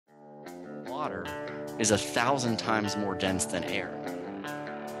water is 1,000 times more dense than air.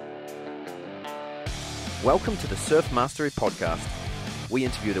 Welcome to the Surf Mastery Podcast. We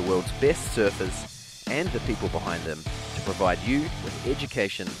interview the world's best surfers and the people behind them to provide you with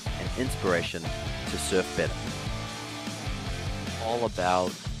education and inspiration to surf better. All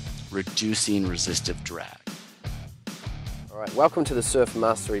about reducing resistive drag. All right, welcome to the Surf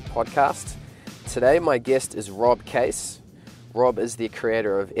Mastery Podcast. Today my guest is Rob Case. Rob is the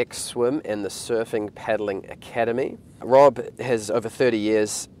creator of X Swim and the Surfing Paddling Academy. Rob has over 30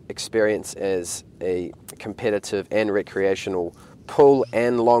 years experience as a competitive and recreational pool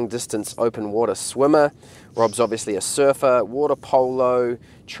and long distance open water swimmer. Rob's obviously a surfer, water polo,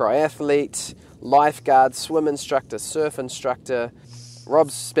 triathlete, lifeguard, swim instructor, surf instructor.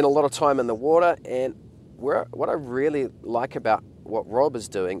 Rob's spent a lot of time in the water, and what I really like about what Rob is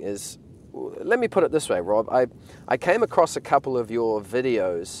doing is, let me put it this way, Rob, I came across a couple of your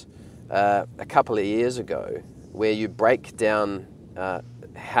videos a couple of years ago where you break down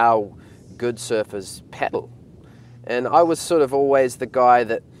how good surfers paddle. And I was sort of always the guy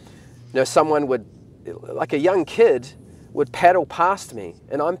that, someone would, like a young kid, would paddle past me,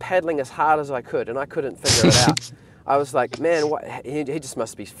 and I'm paddling as hard as I could, and I couldn't figure it out. I was like, man, he just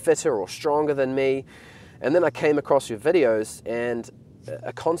must be fitter or stronger than me. And then I came across your videos and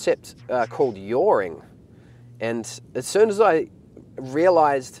a concept called yawing. And as soon as I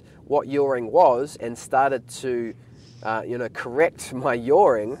realized what yawing was and started to, correct my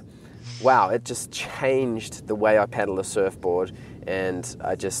yawing, wow, it just changed the way I paddle a surfboard. And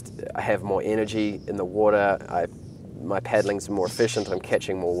I have more energy in the water. My paddling's more efficient. I'm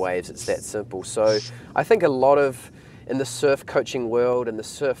catching more waves. It's that simple. So I think a lot of, in the surf coaching world and the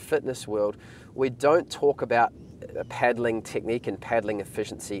surf fitness world, we don't talk about paddling technique and paddling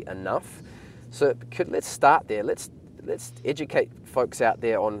efficiency enough. So let's start there. Let's educate folks out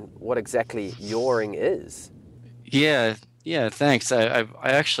there on what exactly yawing is. Yeah, thanks. I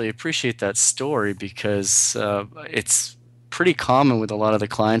actually appreciate that story because it's pretty common with a lot of the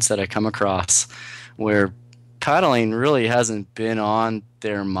clients that I come across where paddling really hasn't been on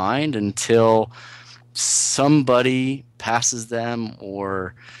their mind until somebody passes them,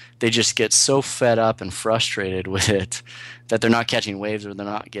 or they just get so fed up and frustrated with it that they're not catching waves or they're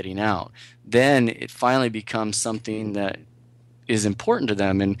not getting out. Then it finally becomes something that is important to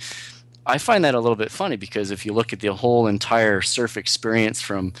them. And I find that a little bit funny because if you look at the whole entire surf experience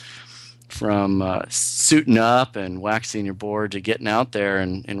from suiting up and waxing your board to getting out there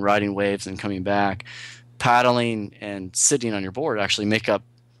and riding waves and coming back, paddling and sitting on your board actually make up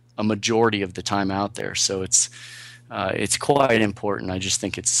a majority of the time out there. So it's quite important. I just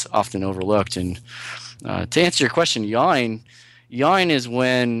think it's often overlooked. And to answer your question, yawing is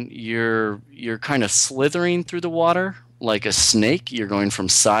when you're kind of slithering through the water like a snake. You're going from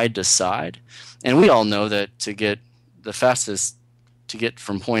side to side. And we all know that to get the fastest to get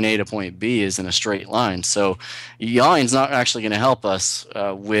from point A to point B is in a straight line. So yawing's not actually going to help us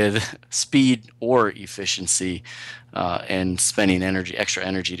with speed or efficiency and spending extra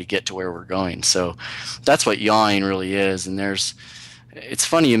energy to get to where we're going. So that's what yawing really is. And it's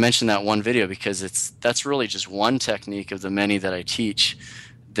funny you mentioned that one video because that's really just one technique of the many that I teach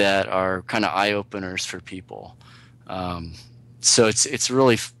that are kind of eye-openers for people. So it's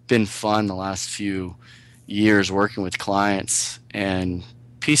really been fun the last few years working with clients and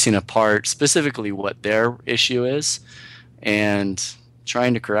piecing apart specifically what their issue is and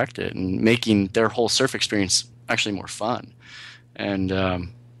trying to correct it and making their whole surf experience actually more fun. And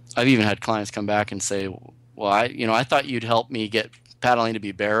I've even had clients come back and say, well, I thought you'd help me get paddling to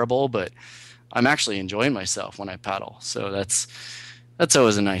be bearable, but I'm actually enjoying myself when I paddle. So that's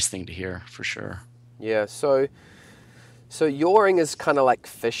always a nice thing to hear, for sure. Yeah, so yawing is kind of like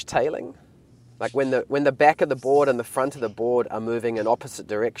fishtailing. Like when the back of the board and the front of the board are moving in opposite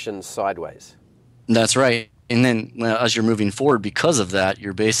directions sideways. That's right. And then as you're moving forward, because of that,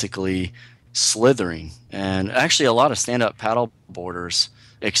 you're basically slithering. And actually a lot of stand-up paddle boarders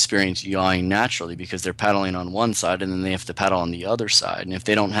experience yawing naturally because they're paddling on one side and then they have to paddle on the other side. And if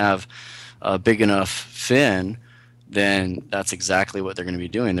they don't have a big enough fin, then that's exactly what they're going to be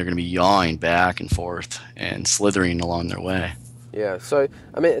doing. They're going to be yawing back and forth and slithering along their way. Yeah, so,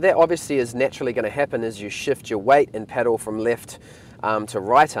 that obviously is naturally going to happen as you shift your weight and paddle from left to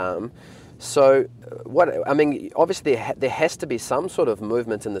right arm. So, obviously there has to be some sort of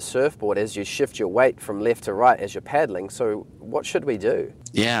movement in the surfboard as you shift your weight from left to right as you're paddling. So, what should we do?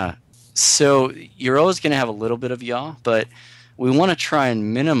 Yeah, so you're always going to have a little bit of yaw, but we want to try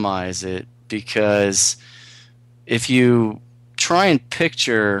and minimize it because if you try and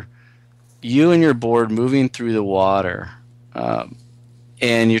picture you and your board moving through the water,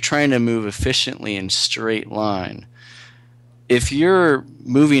 and you're trying to move efficiently in straight line, if you're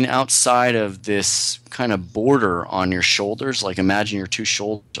moving outside of this kind of border on your shoulders, like imagine your two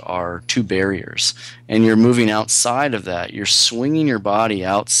shoulders are two barriers, and you're moving outside of that, you're swinging your body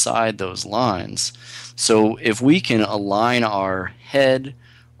outside those lines. So if we can align our head,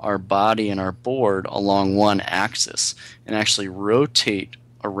 our body, and our board along one axis and actually rotate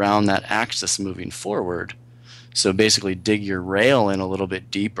around that axis moving forward, so basically dig your rail in a little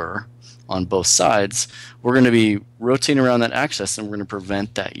bit deeper on both sides, we're going to be rotating around that axis, and we're going to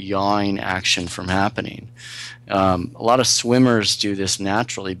prevent that yawing action from happening. A lot of swimmers do this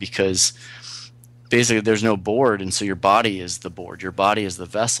naturally because basically there's no board, and so your body is the board, your body is the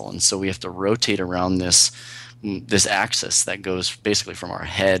vessel, and so we have to rotate around this axis that goes basically from our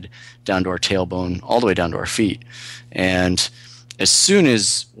head down to our tailbone all the way down to our feet. And as soon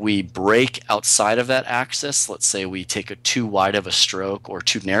as we break outside of that axis, let's say we take a too wide of a stroke or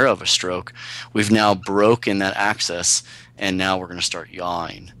too narrow of a stroke, we've now broken that axis, and now we're going to start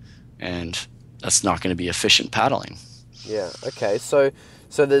yawing, and that's not going to be efficient paddling. Yeah. Okay. So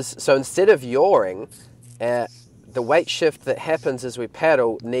instead of yawing, the weight shift that happens as we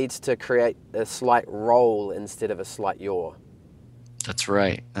paddle needs to create a slight roll instead of a slight yaw. That's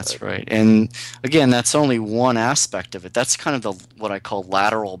right. That's right. And again, that's only one aspect of it. That's kind of what I call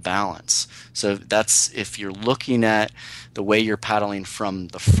lateral balance. So that's if you're looking at the way you're paddling from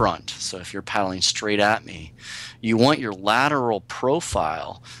the front. So if you're paddling straight at me, you want your lateral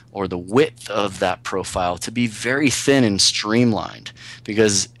profile or the width of that profile to be very thin and streamlined,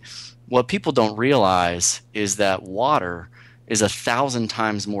 because what people don't realize is that water is 1,000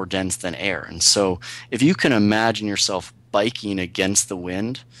 times more dense than air. And so if you can imagine yourself biking against the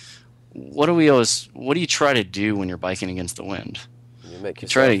wind, what do you try to do when you're biking against the wind? You make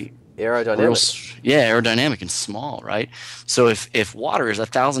yourself aerodynamic. Aerodynamic and small, right? So if water is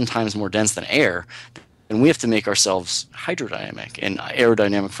 1,000 times more dense than air, then we have to make ourselves hydrodynamic and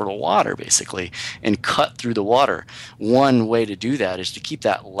aerodynamic for the water, basically, and cut through the water. One way to do that is to keep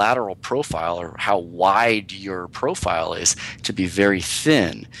that lateral profile, or how wide your profile is, to be very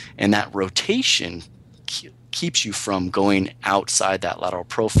thin, and that rotation keeps you from going outside that lateral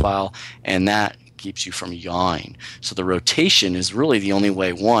profile, and that keeps you from yawing. So the rotation is really the only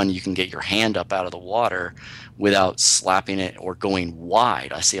way, one, you can get your hand up out of the water without slapping it or going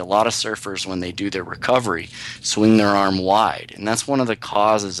wide. I see a lot of surfers, when they do their recovery, swing their arm wide, and that's one of the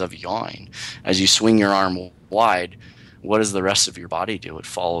causes of yawing. As you swing your arm wide, what does the rest of your body do? It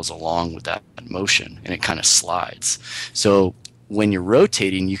follows along with that motion, and it kind of slides. So when you're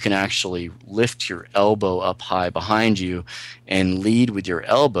rotating, you can actually lift your elbow up high behind you and lead with your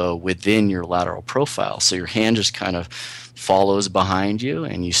elbow within your lateral profile. So your hand just kind of follows behind you,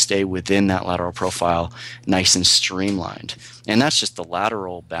 and you stay within that lateral profile, nice and streamlined. And that's just the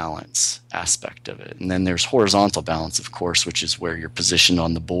lateral balance aspect of it. And then there's horizontal balance, of course, which is where you're positioned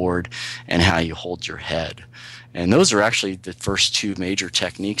on the board and how you hold your head. And those are actually the first two major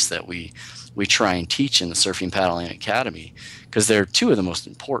techniques that we try and teach in the Surfing Paddling Academy, because they're two of the most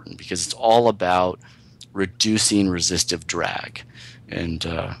important, because it's all about reducing resistive drag. And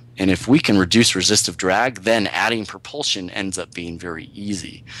if we can reduce resistive drag, then adding propulsion ends up being very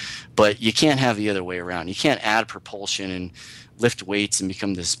easy. But you can't have the other way around. You can't add propulsion and lift weights and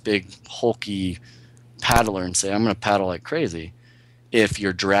become this big, hulky paddler and say, I'm going to paddle like crazy, if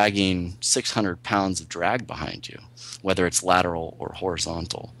you're dragging 600 pounds of drag behind you, whether it's lateral or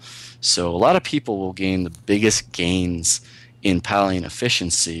horizontal. So a lot of people will gain the biggest gains in paddling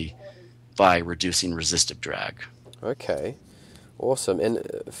efficiency by reducing resistive drag. Okay, awesome. And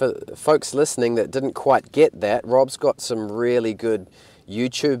for folks listening that didn't quite get that, Rob's got some really good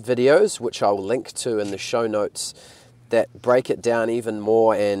YouTube videos, which I'll link to in the show notes, that break it down even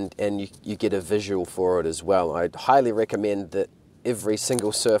more, and you get a visual for it as well. I'd highly recommend that every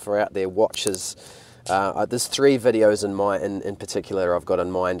single surfer out there watches. There's 3 videos in particular I've got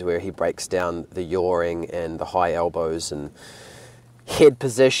in mind where he breaks down the yawing and the high elbows and head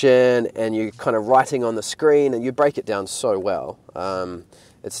position, and you're kind of writing on the screen, and you break it down so well.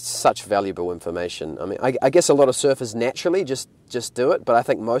 It's such valuable information. I mean, I guess a lot of surfers naturally just do it, but I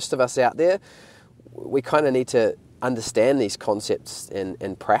think most of us out there, we kind of need to understand these concepts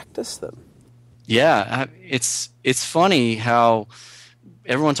and practice them. Yeah, it's funny how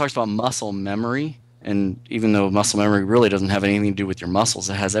everyone talks about muscle memory, and even though muscle memory really doesn't have anything to do with your muscles,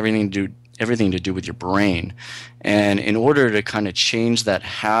 it has everything to do with your brain. And in order to kind of change that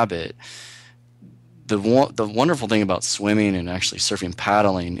habit, the wonderful thing about swimming and actually surfing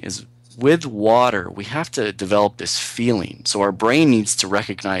paddling is, with water, we have to develop this feeling. So our brain needs to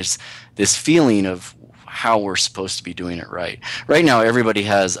recognize this feeling of how we're supposed to be doing it right. Right now, everybody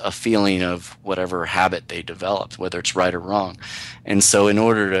has a feeling of whatever habit they developed, whether it's right or wrong. And so in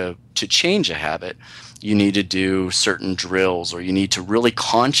order to change a habit, you need to do certain drills, or you need to really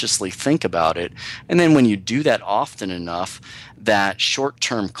consciously think about it. And then when you do that often enough, that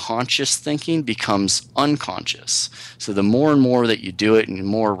short-term conscious thinking becomes unconscious. So the more and more that you do it, and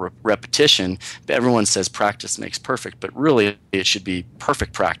more repetition, everyone says practice makes perfect, but really it should be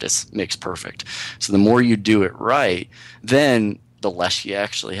perfect practice makes perfect. So the more you do it right, then the less you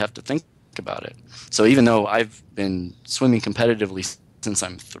actually have to think about it. So even though I've been swimming competitively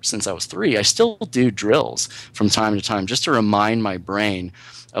since I was 3, I still do drills from time to time just to remind my brain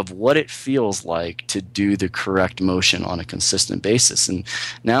of what it feels like to do the correct motion on a consistent basis. And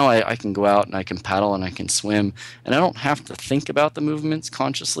now I can go out and I can paddle and I can swim, and I don't have to think about the movements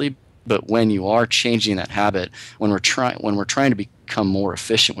consciously. But when you are changing that habit, when we're trying to become more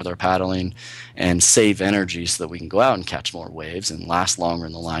efficient with our paddling and save energy so that we can go out and catch more waves and last longer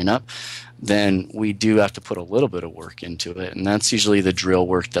in the lineup, then we do have to put a little bit of work into it. And that's usually the drill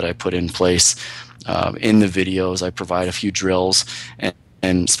work that I put in place in the videos. I provide a few drills,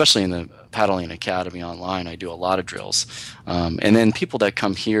 and especially in the Paddling Academy online, I do a lot of drills. And then people that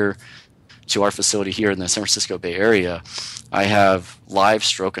come here to our facility here in the San Francisco Bay Area, I have live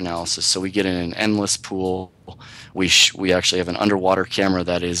stroke analysis. So we get in an endless pool. We actually have an underwater camera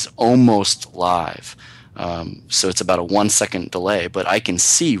that is almost live. So it's about a 1-second delay, but I can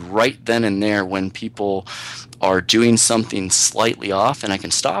see right then and there when people are doing something slightly off, and I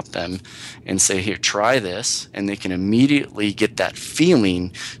can stop them and say, here, try this, and they can immediately get that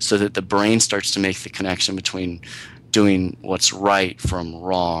feeling so that the brain starts to make the connection between doing what's right from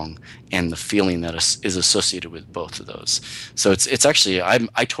wrong and the feeling that is associated with both of those. So it's actually, I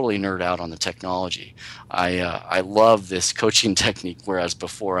totally nerd out on the technology. I love this coaching technique, whereas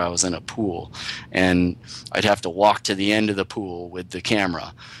before I was in a pool and I'd have to walk to the end of the pool with the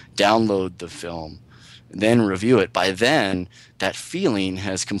camera, download the film, then review it. By then, that feeling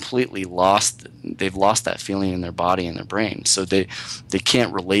has completely they've lost that feeling in their body and their brain. So they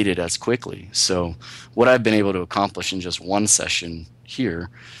can't relate it as quickly. So what I've been able to accomplish in just one session here,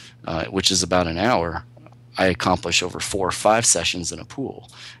 which is about an hour, I accomplish over 4 or 5 sessions in a pool.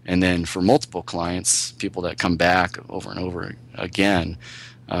 And then for multiple clients, people that come back over and over again,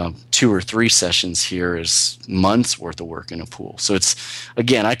 2 or 3 sessions here is months worth of work in a pool. So it's,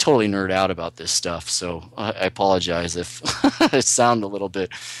 again, I totally nerd out about this stuff. So I apologize if I sound a little bit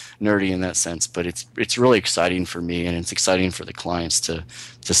nerdy in that sense, but it's really exciting for me, and it's exciting for the clients to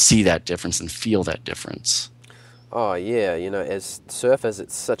see that difference and feel that difference. Oh yeah, as surfers,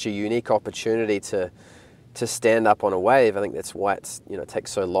 it's such a unique opportunity to stand up on a wave. I think that's why it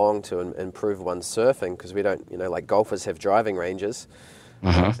takes so long to improve one's surfing, because we don't, like golfers have driving ranges.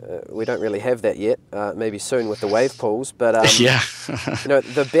 We don't really have that yet. Maybe soon with the wave pools, but yeah,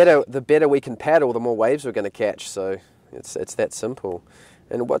 the better we can paddle, the more waves we're going to catch. So it's that simple.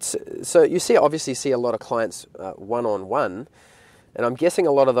 And so you obviously see a lot of clients one-on-one, and I'm guessing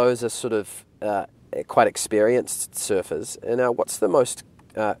a lot of those are sort of quite experienced surfers. And what's the most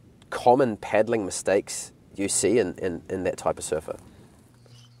common paddling mistakes you see in that type of surfer?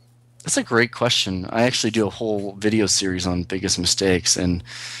 That's a great question. I actually do a whole video series on biggest mistakes, and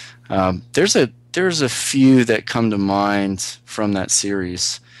there's a few that come to mind from that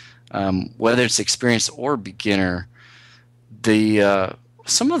series. Whether it's experienced or beginner,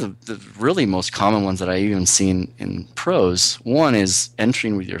 some of the really most common ones that I even seen in pros. One is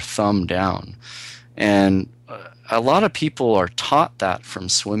entering with your thumb down, and a lot of people are taught that from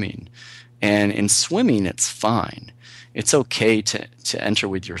swimming, and in swimming it's fine. It's okay to enter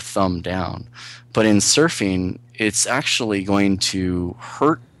with your thumb down. But in surfing, it's actually going to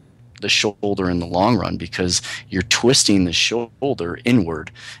hurt the shoulder in the long run, because you're twisting the shoulder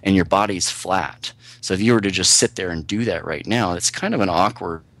inward and your body's flat. So if you were to just sit there and do that right now, it's kind of an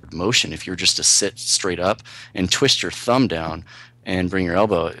awkward motion. If you were just to sit straight up and twist your thumb down and bring your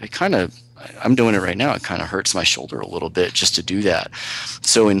elbow, I'm doing it right now, it kind of hurts my shoulder a little bit just to do that.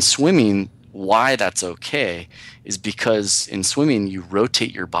 So in swimming, why that's okay is because in swimming you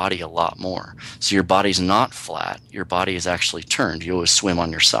rotate your body a lot more. So your body's not flat, your body is actually turned. You always swim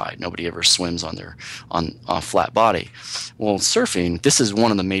on your side. Nobody ever swims on a flat body. Well, surfing, this is one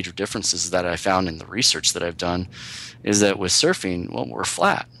of the major differences that I found in the research that I've done, is that with surfing, well, we're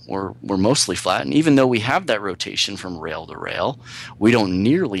flat. We're mostly flat, and even though we have that rotation from rail to rail, we don't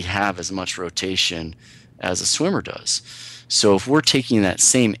nearly have as much rotation as a swimmer does. So if we're taking that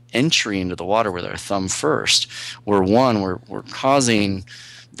same entry into the water with our thumb first, we're causing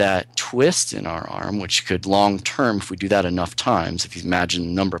that twist in our arm, which could long term, if we do that enough times, if you imagine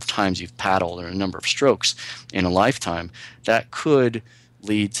the number of times you've paddled or a number of strokes in a lifetime, that could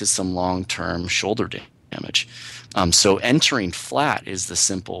lead to some long term shoulder damage. So entering flat is the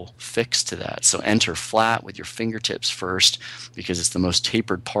simple fix to that. So enter flat with your fingertips first, because it's the most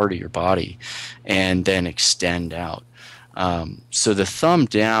tapered part of your body, and then extend out. So the thumb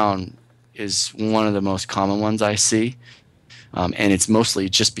down is one of the most common ones I see. And it's mostly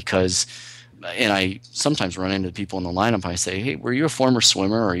just because, and I sometimes run into people in the lineup and I say, hey, were you a former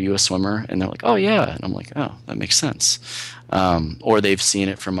swimmer, or are you a swimmer? And they're like, oh yeah. And I'm like, oh, that makes sense. Or they've seen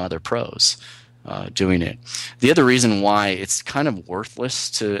it from other pros doing it. The other reason why it's kind of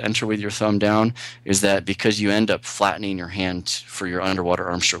worthless to enter with your thumb down is that because you end up flattening your hand for your underwater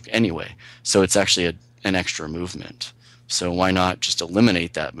arm stroke anyway. So it's actually an extra movement. So why not just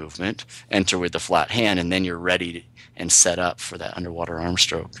eliminate that movement, enter with the flat hand, and then you're ready and set up for that underwater arm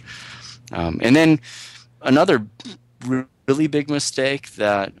stroke. And then another really big mistake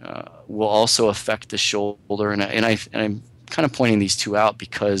that will also affect the shoulder, and I'm kind of pointing these two out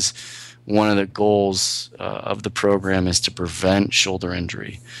because one of the goals of the program is to prevent shoulder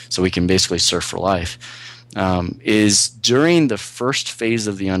injury, so we can basically surf for life, is during the first phase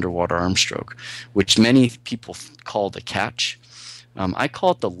of the underwater arm stroke, which many people call the catch. I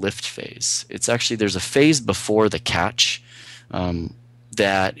call it the lift phase. It's actually, there's a phase before the catch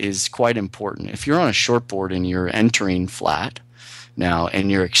that is quite important. If you're on a shortboard and you're entering flat now and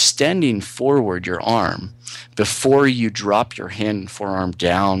you're extending forward your arm before you drop your hand and forearm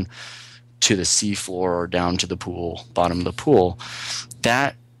down to the seafloor or down to the pool, bottom of the pool,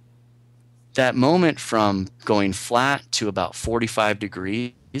 that moment from going flat to about 45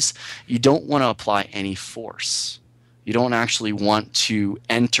 degrees, you don't want to apply any force. You don't actually want to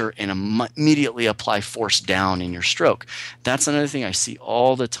enter and immediately apply force down in your stroke. That's another thing I see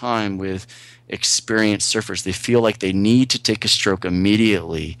all the time with experienced surfers. They feel like they need to take a stroke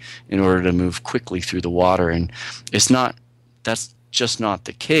immediately in order to move quickly through the water. And that's just not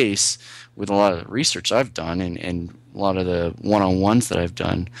the case with a lot of the research I've done and a lot of the one-on-ones that I've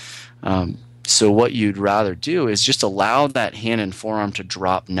done. So what you'd rather do is just allow that hand and forearm to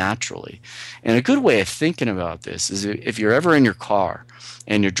drop naturally. And a good way of thinking about this is if you're ever in your car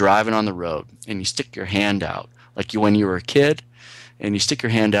and you're driving on the road and you stick your hand out, like when you were a kid, and you stick your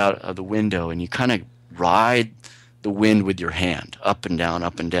hand out of the window and you kind of ride the wind with your hand up and down,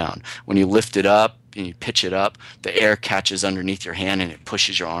 up and down. When you lift it up and you pitch it up, the air catches underneath your hand and it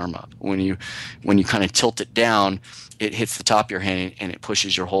pushes your arm up. When you kind of tilt it down, it hits the top of your hand and it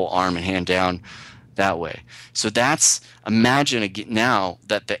pushes your whole arm and hand down that way. So imagine again now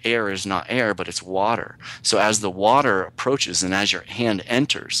that the air is not air, but it's water. So as the water approaches and as your hand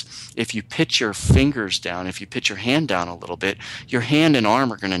enters, if you pitch your fingers down, if you pitch your hand down a little bit, your hand and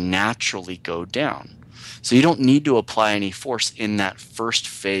arm are going to naturally go down. So you don't need to apply any force in that first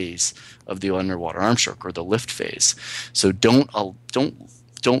phase of the underwater arm stroke or the lift phase. So don't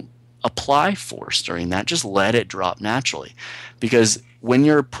apply force during that. Just let it drop naturally. Because when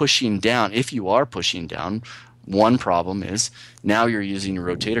you're pushing down, if you are pushing down, one problem is now you're using your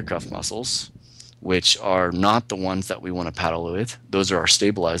rotator cuff muscles, which are not the ones that we want to paddle with. Those are our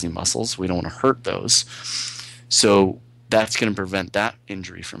stabilizing muscles. We don't want to hurt those. So that's going to prevent that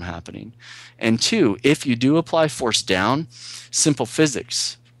injury from happening. And two, if you do apply force down, simple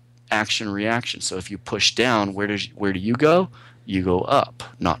physics, action reaction. So if you push down, where do you go? You go up,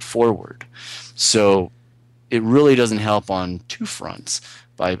 not forward. So it really doesn't help on two fronts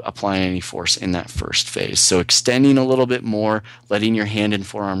by applying any force in that first phase. So extending a little bit more, letting your hand and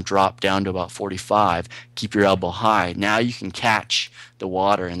forearm drop down to about 45, keep your elbow high. Now you can catch the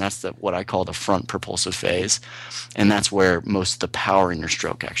water, and that's what I call the front propulsive phase. And that's where most of the power in your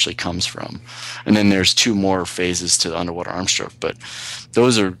stroke actually comes from. And then there's two more phases to the underwater arm stroke, but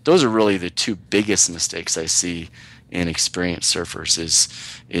those are really the two biggest mistakes I see in experienced surfers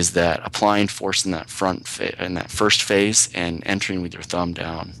is that applying force in that in that first phase and entering with your thumb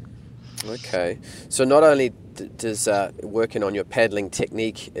down. Okay, so not only does working on your paddling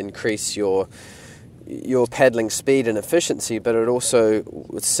technique increase your paddling speed and efficiency, but it also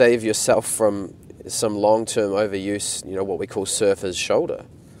would save yourself from some long-term overuse, what we call surfer's shoulder.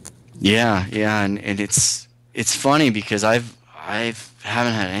 Yeah, and it's funny because I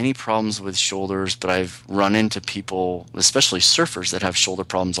haven't had any problems with shoulders, but I've run into people, especially surfers, that have shoulder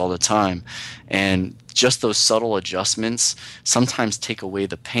problems all the time. And just those subtle adjustments sometimes take away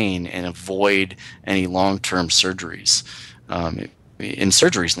the pain and avoid any long-term surgeries. And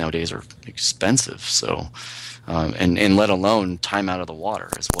surgeries nowadays are expensive. So and let alone time out of the water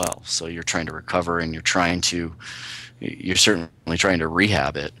as well. So you're trying to recover, and you're certainly trying to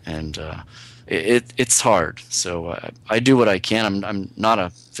rehab it, and it's hard. So I do what I can. I'm not a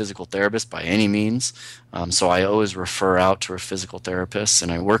physical therapist by any means, so I always refer out to a physical therapist,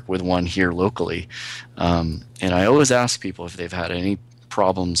 and I work with one here locally. And I always ask people if they've had any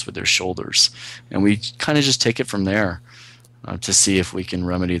problems with their shoulders, and we kind of just take it from there to see if we can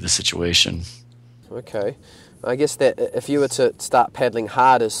remedy the situation. Okay. I guess that if you were to start paddling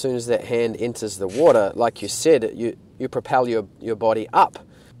hard as soon as that hand enters the water, like you said, you propel your body up,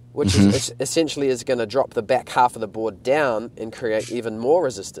 which is essentially is going to drop the back half of the board down and create even more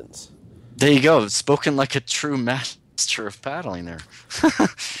resistance. There you go. Spoken like a true master of paddling there.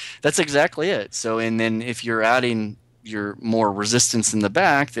 That's exactly it. So, and then if you're adding your more resistance in the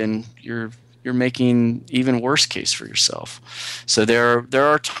back, then you're making even worse case for yourself. So there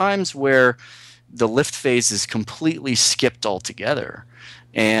are times where the lift phase is completely skipped altogether,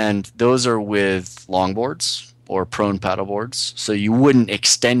 and those are with longboards or prone paddleboards. So you wouldn't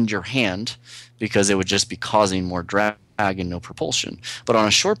extend your hand because it would just be causing more drag and no propulsion. But on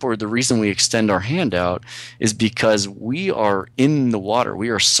a shortboard, the reason we extend our hand out is because we are in the water. We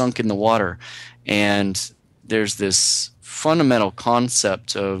are sunk in the water, and there's this fundamental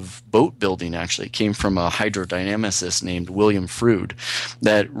concept of boat building. Actually, it came from a hydrodynamicist named William Froude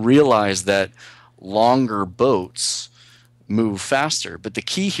that realized that longer boats move faster. But the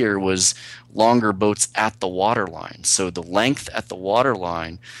key here was longer boats at the water line. So the length at the water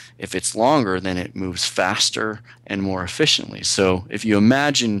line, if it's longer, then it moves faster and more efficiently. So if you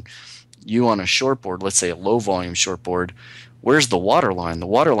imagine you on a shortboard, let's say a low volume shortboard, where's the water line? The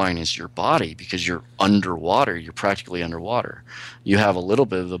water line is your body, because you're underwater. You're practically underwater. You have a little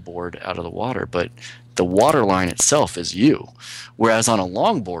bit of the board out of the water, but the water line itself is you. Whereas on a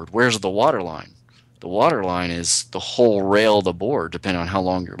longboard, where's the water line? The water line is the whole rail of the board, depending on how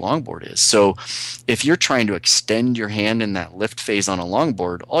long your longboard is. So if you're trying to extend your hand in that lift phase on a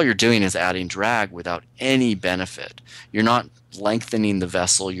longboard, all you're doing is adding drag without any benefit. You're not lengthening the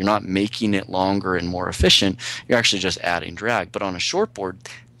vessel. You're not making it longer and more efficient. You're actually just adding drag. But on a shortboard,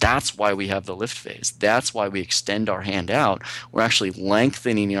 that's why we have the lift phase. That's why we extend our hand out. We're actually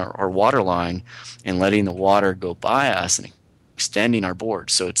lengthening our water line and letting the water go by us and extending our board.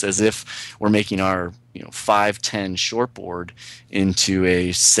 So it's as if we're making our 5'10" shortboard into a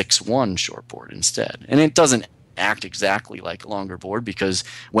 6'1" shortboard instead. And it doesn't act exactly like a longer board, because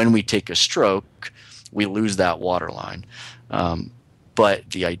when we take a stroke, we lose that water line.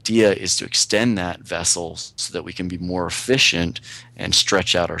 But the idea is to extend that vessel so that we can be more efficient and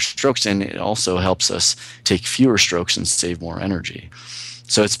stretch out our strokes. And it also helps us take fewer strokes and save more energy.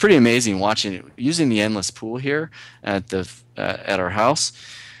 So it's pretty amazing watching it, using the endless pool here at our house.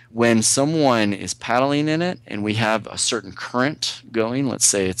 When someone is paddling in it and we have a certain current going, let's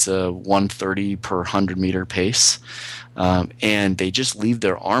say it's a 130 per 100 meter pace, and they just leave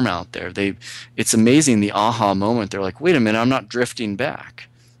their arm out there. It's amazing, the aha moment. They're like, wait a minute, I'm not drifting back.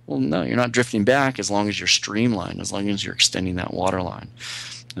 Well, no, you're not drifting back as long as you're streamlined, as long as you're extending that water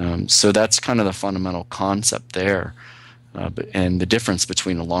line. So that's kind of the fundamental concept there. And the difference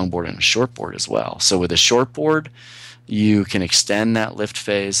between a longboard and a shortboard as well. So with a shortboard, you can extend that lift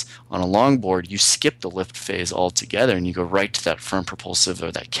phase. On a longboard, you skip the lift phase altogether and you go right to that front propulsive or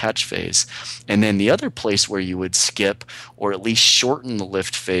that catch phase. And then the other place where you would skip or at least shorten the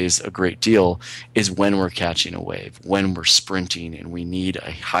lift phase a great deal is when we're catching a wave, when we're sprinting and we need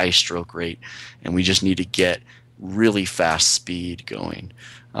a high stroke rate and we just need to get really fast speed going.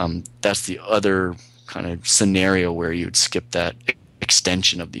 That's the other kind of scenario where you'd skip that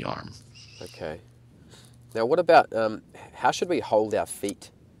extension of the arm. Okay. Now, what about how should we hold our feet?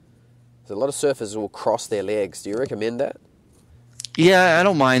 So a lot of surfers will cross their legs. Do you recommend that? Yeah, I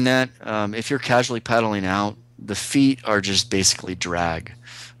don't mind that. If you're casually paddling out, the feet are just basically drag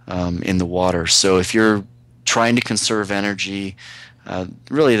in the water. So if you're trying to conserve energy,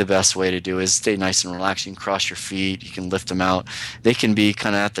 really the best way to do is stay nice and relaxed. You can cross your feet. You can lift them out. They can be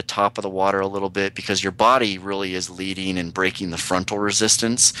kind of at the top of the water a little bit because your body really is leading and breaking the frontal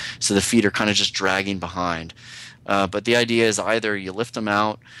resistance. So the feet are kind of just dragging behind. But the idea is either you lift them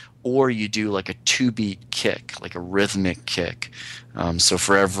out or you do like a 2-beat kick, like a rhythmic kick. So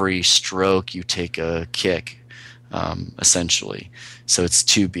for every stroke, you take a kick, essentially. So it's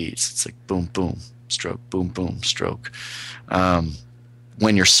 2 beats. It's like boom, boom, stroke, boom, boom, stroke.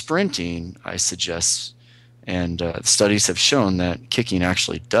 When you're sprinting, I suggest, and studies have shown that kicking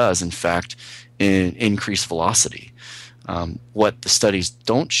actually does, in fact, increase velocity. What the studies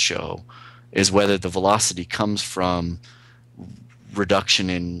don't show is whether the velocity comes from reduction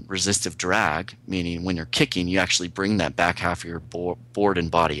in resistive drag, meaning when you're kicking, you actually bring that back half of your board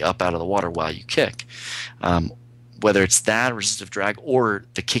and body up out of the water while you kick. Whether it's that resistive drag or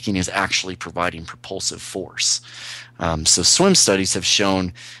the kicking is actually providing propulsive force. So swim studies have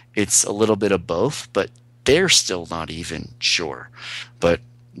shown it's a little bit of both, but they're still not even sure. But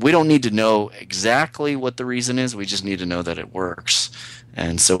we don't need to know exactly what the reason is. We just need to know that it works.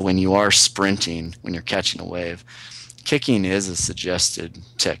 And so when you are sprinting, when you're catching a wave, kicking is a suggested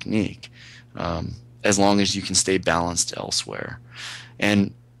technique, as long as you can stay balanced elsewhere.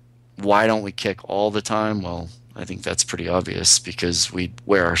 And why don't we kick all the time? Well, I think that's pretty obvious, because we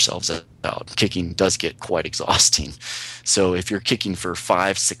wear ourselves out. Kicking does get quite exhausting. So if you're kicking for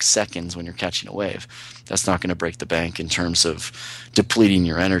 5-6 seconds when you're catching a wave, that's not going to break the bank in terms of depleting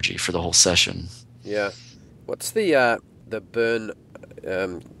your energy for the whole session. Yeah. What's the burn?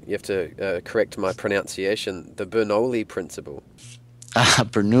 You have to correct my pronunciation. The Bernoulli principle.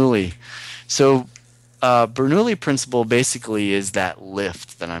 Bernoulli. So Bernoulli principle basically is that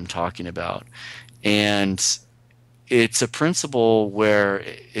lift that I'm talking about. And it's a principle where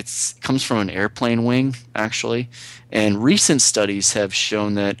it comes from an airplane wing, actually. And recent studies have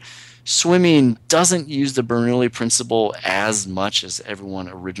shown that swimming doesn't use the Bernoulli principle as much as everyone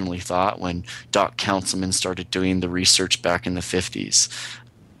originally thought when Doc Councilman started doing the research back in the 50s.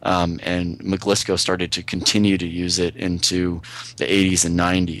 And McGlisco started to continue to use it into the 80s and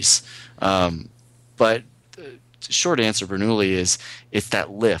 90s. But the short answer, Bernoulli, is it's that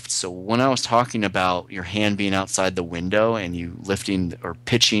lift. So when I was talking about your hand being outside the window and you lifting or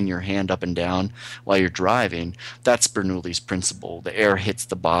pitching your hand up and down while you're driving, that's Bernoulli's principle. The air hits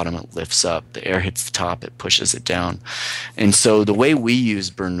the bottom, it lifts up. The air hits the top, it pushes it down. And so the way we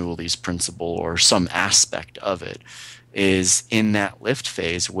use Bernoulli's principle, or some aspect of it, is in that lift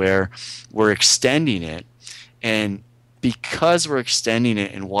phase where we're extending it, and because we're extending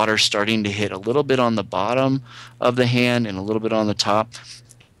it and water's starting to hit a little bit on the bottom of the hand and a little bit on the top,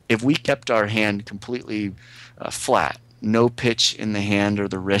 if we kept our hand completely flat, no pitch in the hand or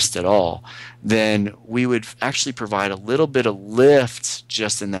the wrist at all, then we would actually provide a little bit of lift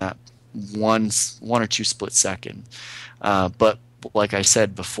just in that one or two split second. But like I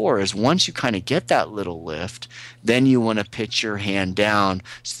said before, is once you kind of get that little lift, then you want to pitch your hand down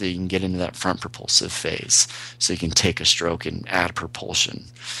so that you can get into that front propulsive phase, so you can take a stroke and add propulsion.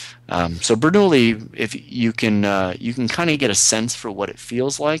 So Bernoulli, if you can kind of get a sense for what it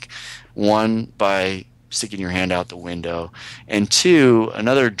feels like. One, by sticking your hand out the window, and two,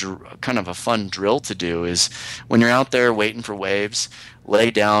 another kind of a fun drill to do is when you're out there waiting for waves,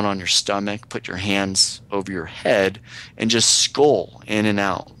 lay down on your stomach, put your hands over your head, and just scull in and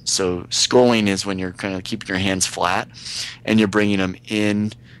out. So sculling is when you're kind of keeping your hands flat and you're bringing them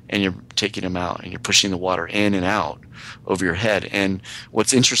in and you're taking them out and you're pushing the water in and out over your head. And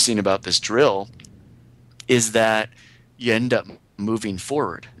what's interesting about this drill is that you end up moving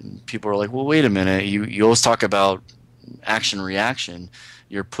forward. And people are like, well, wait a minute. You always talk about action-reaction.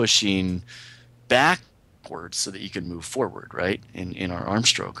 You're pushing backwards so that you can move forward, right? In our arm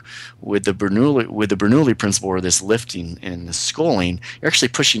stroke. With the Bernoulli principle, or this lifting and the sculling, you're actually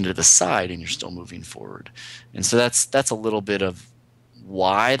pushing to the side and you're still moving forward. And so that's a little bit of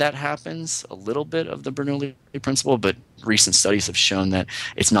why that happens, a little bit of the Bernoulli principle, but recent studies have shown that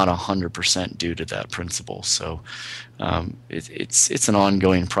it's not 100% due to that principle. So it's an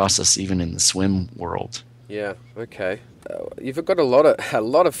ongoing process even in the swim world. Yeah, okay. You've got a lot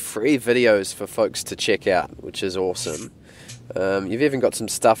of free videos for folks to check out, which is awesome. You've even got some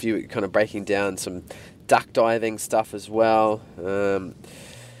stuff, you kind of breaking down some duck diving stuff as well.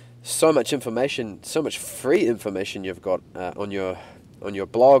 So much information, so much free information you've got on your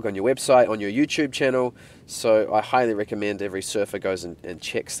blog, on your website, on your YouTube channel. So I highly recommend every surfer goes and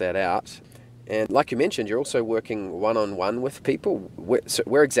checks that out. And like you mentioned, you're also working one-on-one with people.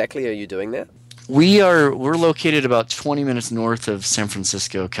 Where exactly are you doing that? We're located about 20 minutes north of San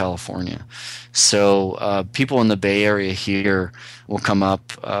Francisco, California. So people in the Bay Area here will come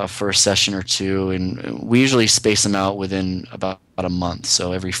up for a session or two, and we usually space them out within about a month.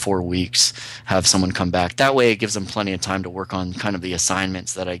 So every 4 weeks, have someone come back. That way, it gives them plenty of time to work on kind of the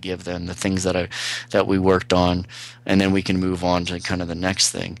assignments that I give them, the things that we worked on, and then we can move on to kind of the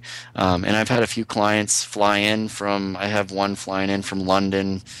next thing. And I've had a few clients fly in from. I have one flying in from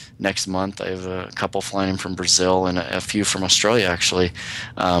London next month. I have a couple flying in from Brazil and a few from Australia, actually.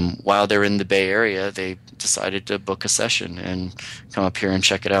 While they're in the Bay Area, they decided to book a session and come up here and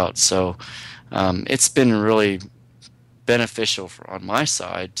check it out. So it's been really beneficial on my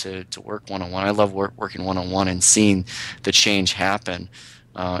side to work one-on-one. I love working one-on-one and seeing the change happen.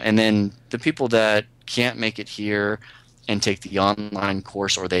 And then the people that can't make it here, and take the online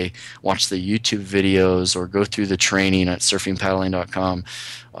course, or they watch the YouTube videos or go through the training at surfingpaddling.com,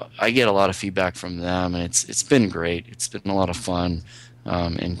 I get a lot of feedback from them, and it's been great. It's been a lot of fun,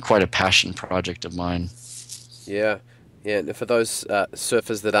 and quite a passion project of mine. Yeah, yeah. And for those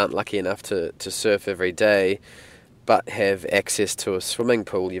surfers that aren't lucky enough to surf every day, but have access to a swimming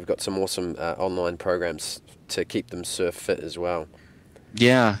pool, you've got some awesome online programs to keep them surf fit as well.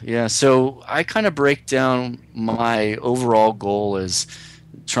 Yeah. So I kind of break down my overall goal as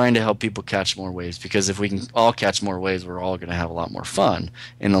trying to help people catch more waves, because if we can all catch more waves, we're all going to have a lot more fun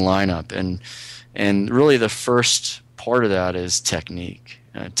in the lineup. And really the first part of that is technique.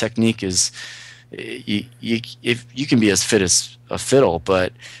 Technique is if you can be as fit as a fiddle,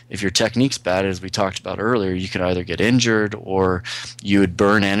 but if your technique's bad, as we talked about earlier, you could either get injured or you would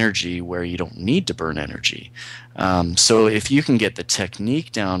burn energy where you don't need to burn energy. So if you can get the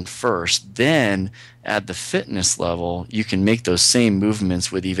technique down first, then at the fitness level, you can make those same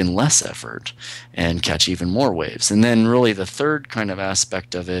movements with even less effort and catch even more waves. And then really the third kind of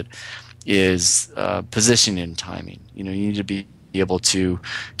aspect of it is positioning and timing. You need to be able to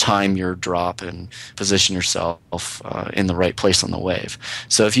time your drop and position yourself in the right place on the wave.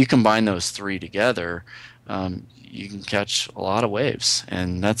 So if you combine those three together, you can catch a lot of waves.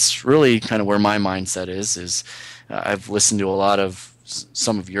 And that's really kind of where my mindset is I've listened to a lot of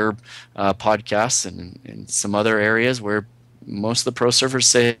some of your podcasts and some other areas where most of the pro surfers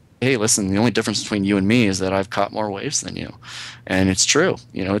say, hey, listen, the only difference between you and me is that I've caught more waves than you. And it's true.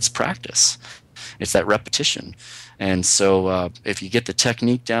 It's practice. It's that repetition. And so if you get the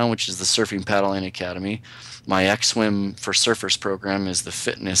technique down, which is the Surfing Paddling Academy, my X-Swim for Surfers program is the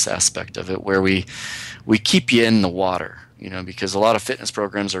fitness aspect of it, where we keep you in the water, because a lot of fitness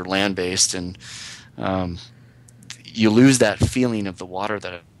programs are land-based, and you lose that feeling of the water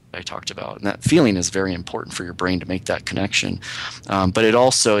that I talked about. And that feeling is very important for your brain to make that connection. But it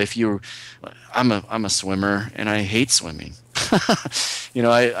also, I'm a swimmer, and I hate swimming.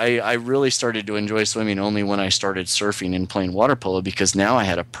 I really started to enjoy swimming only when I started surfing and playing water polo, because now I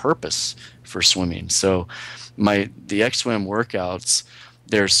had a purpose for swimming. So the X-Swim workouts,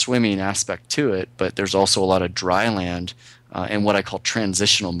 there's swimming aspect to it, but there's also a lot of dry land and what I call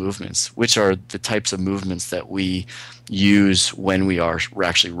transitional movements, which are the types of movements that we use when we're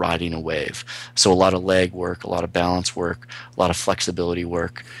actually riding a wave. So a lot of leg work, a lot of balance work, a lot of flexibility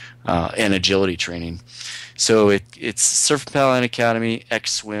work, and agility training. So it's Surf Paddling Academy,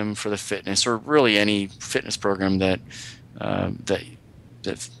 X-Swim for the fitness, or really any fitness program that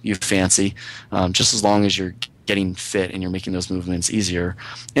you fancy, just as long as you're getting fit and you're making those movements easier.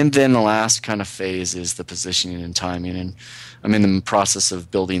 And then the last kind of phase is the positioning and timing, and I'm in the process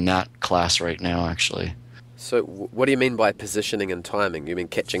of building that class right now, actually. So what do you mean by positioning and timing? You mean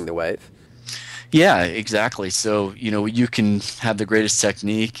catching the wave? Yeah, exactly. So, you can have the greatest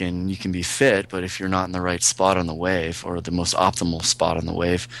technique and you can be fit, but if you're not in the right spot on the wave, or the most optimal spot on the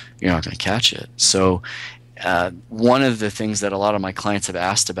wave, you're not going to catch it. So one of the things that a lot of my clients have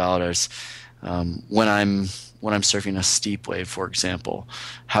asked about is when I'm surfing a steep wave, for example,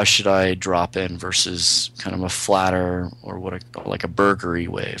 how should I drop in versus kind of a flatter, or what I call like a burgery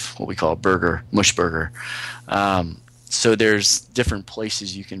wave, what we call a burger, mush burger. So there's different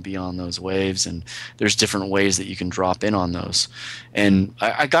places you can be on those waves, and there's different ways that you can drop in on those. And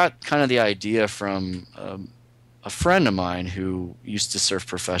I got kind of the idea from a friend of mine who used to surf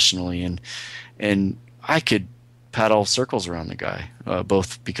professionally, and I could paddle circles around the guy,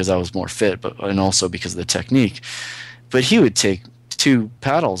 both because I was more fit, and also because of the technique. But he would take 2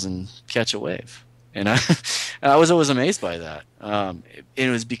 paddles and catch a wave. And I was always amazed by that. It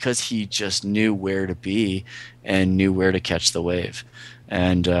was because he just knew where to be and knew where to catch the wave.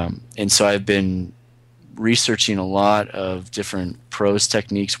 And so I've been researching a lot of different pros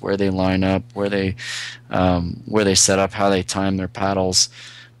techniques, where they line up, where they set up, how they time their paddles.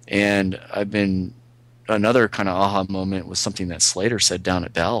 And another kind of aha moment was something that Slater said down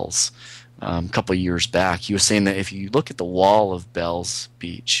at Bell's a couple of years back. He was saying that if you look at the wall of Bell's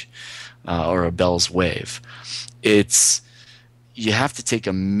Beach, or a Bell's wave, you have to take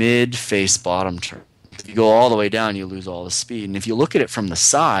a mid-face bottom turn. If you go all the way down, you lose all the speed. And if you look at it from the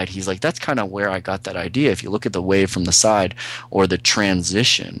side, he's like, that's kind of where I got that idea. If you look at the wave from the side, or the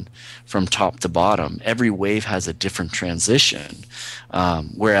transition from top to bottom, every wave has a different transition.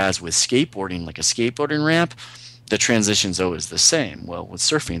 Whereas with skateboarding, like a skateboarding ramp, the transition's always the same. Well, with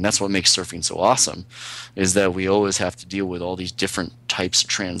surfing, that's what makes surfing so awesome, is that we always have to deal with all these different types of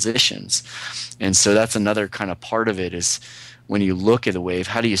transitions. And so that's another kind of part of it, is when you look at a wave,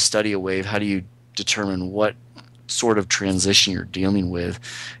 how do you study a wave? How do you determine what sort of transition you're dealing with,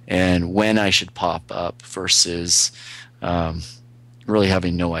 and when I should pop up versus really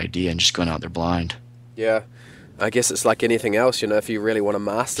having no idea and just going out there blind. Yeah. I guess it's like anything else, if you really want to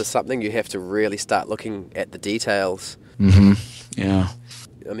master something, you have to really start looking at the details. Mm-hmm. Yeah.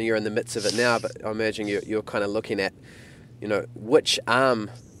 I mean, you're in the midst of it now, but I imagine you're kind of looking at, which arm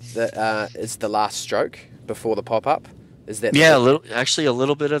that is the last stroke before the pop-up. Is that a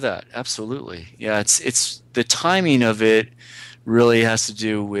little bit of that. Absolutely. Yeah, it's the timing of it really has to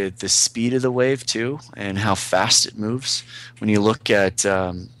do with the speed of the wave too, and how fast it moves. When you look at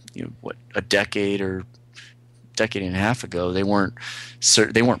a decade and a half ago, they weren't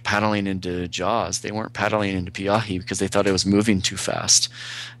paddling into jaws, they weren't paddling into piahi because they thought it was moving too fast.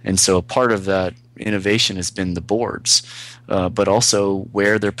 And so a part of that innovation has been the boards, but also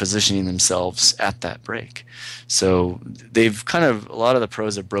where they're positioning themselves at that break. So they've a lot of the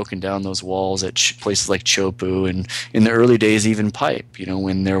pros have broken down those walls at places like Chopu, and in the early days even Pipe,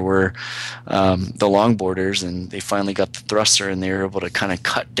 when there were the longboarders, and they finally got the thruster and they were able to kind of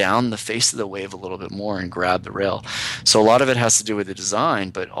cut down the face of the wave a little bit more and grab the rail. So a lot of it has to do with the design,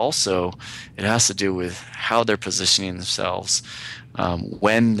 but also it has to do with how they're positioning themselves,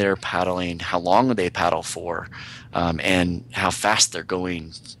 when they're paddling, how long they paddle for, and how fast they're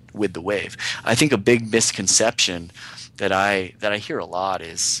going with the wave. I think a big misconception that I hear a lot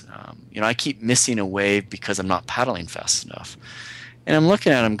is, I keep missing a wave because I'm not paddling fast enough. And I'm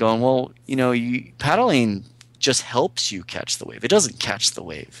looking at them going, well, paddling just helps you catch the wave. It doesn't catch the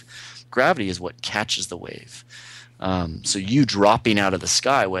wave. Gravity is what catches the wave. So you dropping out of the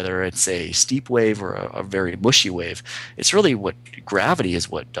sky, whether it's a steep wave or a very mushy wave, it's really what gravity is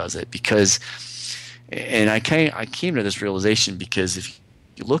what does it. And I came to this realization because if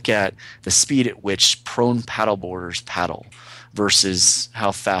you look at the speed at which prone paddleboarders paddle versus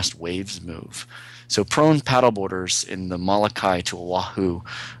how fast waves move. So prone paddleboarders in the Molokai to Oahu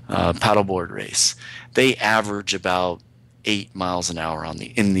paddleboard race, they average about 8 miles an hour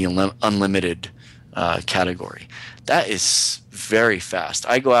in the unlimited category. That is very fast.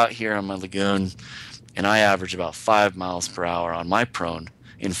 I go out here on my lagoon and I average about 5 miles per hour on my prone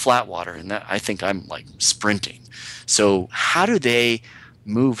in flat water, and that I think I'm like sprinting. So how do they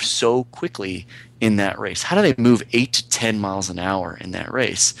move so quickly in that race? How do they move 8 to 10 miles an hour in that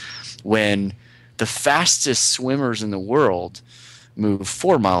race when the fastest swimmers in the world move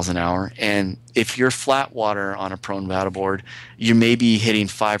 4 miles an hour, and if you're flat water on a prone paddleboard, you may be hitting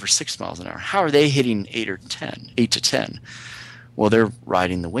 5 or 6 miles an hour? How are they hitting 8 to 10? Well, they're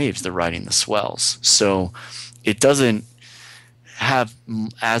riding the waves, they're riding the swells. So it doesn't have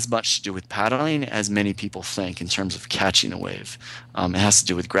as much to do with paddling as many people think in terms of catching a wave. It has to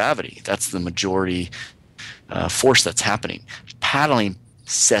do with gravity. That's the majority force that's happening. Paddling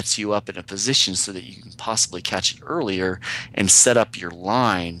sets you up in a position so that you can possibly catch it earlier and set up your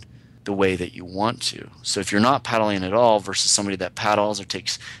line the way that you want to. So if you're not paddling at all versus somebody that paddles or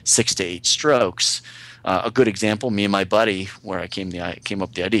takes 6 to 8 strokes, a good example, me and my buddy, where I came up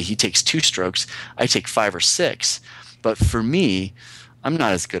with the idea, he takes 2 strokes, I take 5 or 6. But for me, I'm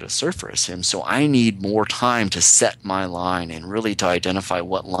not as good a surfer as him, so I need more time to set my line and really to identify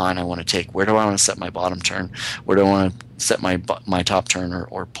what line I want to take. Where do I want to set my bottom turn? Where do I want to set my top turn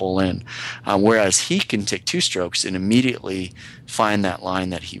or pull in? Whereas he can take 2 strokes and immediately find that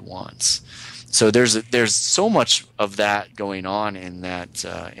line that he wants. So there's so much of that going on in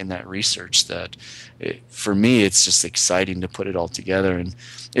that research that for me it's just exciting to put it all together, and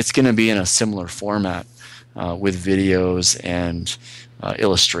it's going to be in a similar format with videos and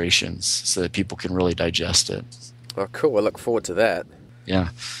illustrations so that people can really digest it. Oh, cool. I look forward to that. Yeah.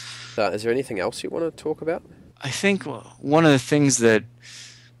 Is there anything else you want to talk about? I think one of the things that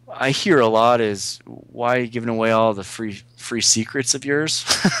I hear a lot is, why are you giving away all the free secrets of yours?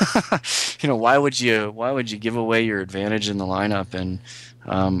 Why would you give away your advantage in the lineup? And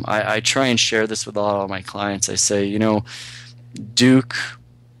I try and share this with a lot of my clients. I say, Duke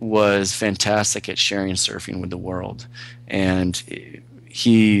was fantastic at sharing surfing with the world, and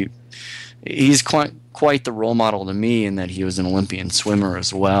he's quite the role model to me in that he was an Olympian swimmer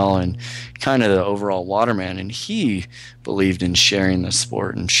as well, and kind of the overall waterman. And he believed in sharing the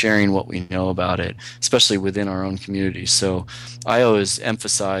sport and sharing what we know about it, especially within our own community. So I always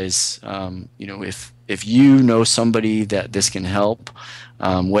emphasize, if you know somebody that this can help,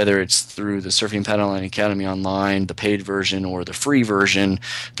 whether it's through the Surfing Paddling Academy online, the paid version, or the free version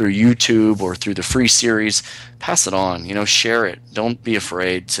through YouTube or through the free series, pass it on. Share it. Don't be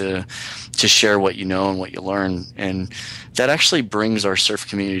afraid to share what you know and what you learn. And that actually brings our surf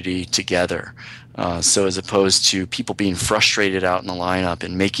community together. So as opposed to people being frustrated out in the lineup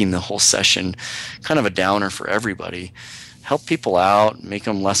and making the whole session kind of a downer for everybody, help people out, make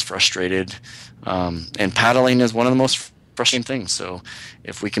them less frustrated. And paddling is one of the most frustrating thing. So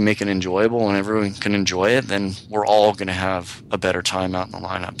if we can make it enjoyable and everyone can enjoy it, then we're all going to have a better time out in the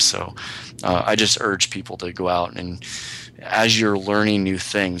lineup. So I just urge people to go out and, as you're learning new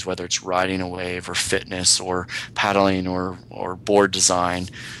things, whether it's riding a wave or fitness or paddling or board design,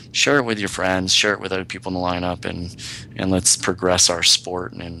 share it with your friends, share it with other people in the lineup, and let's progress our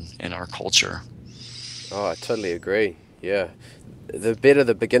sport and our culture. Oh, I totally agree. Yeah. The better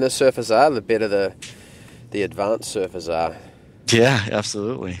the beginner surfers are, the better the advanced surfers are. Yeah,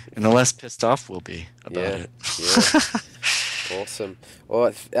 absolutely. And the less pissed off we'll be about it. Yeah. Awesome.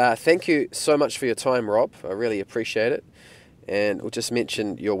 Well, thank you so much for your time, Rob. I really appreciate it. And we'll just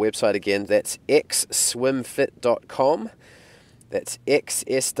mention your website again. That's xswimfit.com. That's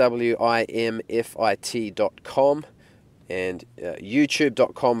xswimfit.com. And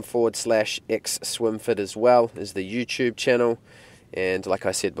youtube.com/xswimfit as well is the YouTube channel. And like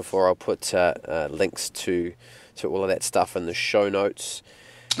I said before, I'll put links to all of that stuff in the show notes.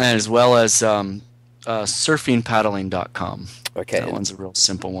 And as well as surfingpaddling.com. Okay. That one's a real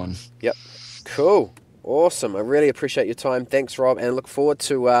simple one. Yep. Cool. Awesome. I really appreciate your time. Thanks, Rob, and look forward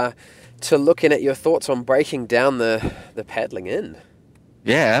to looking at your thoughts on breaking down the paddling in.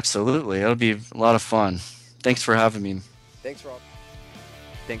 Yeah, absolutely. It'll be a lot of fun. Thanks for having me. Thanks, Rob.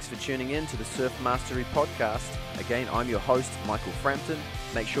 Thanks for tuning in to the Surf Mastery Podcast. Again, I'm your host, Michael Frampton.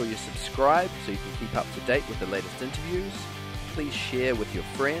 Make sure you subscribe so you can keep up to date with the latest interviews. Please share with your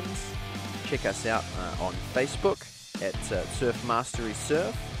friends. Check us out on Facebook at Surf Mastery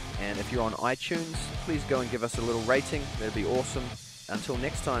Surf. And if you're on iTunes, please go and give us a little rating. That'd be awesome. Until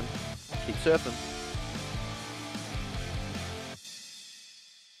next time, keep surfing.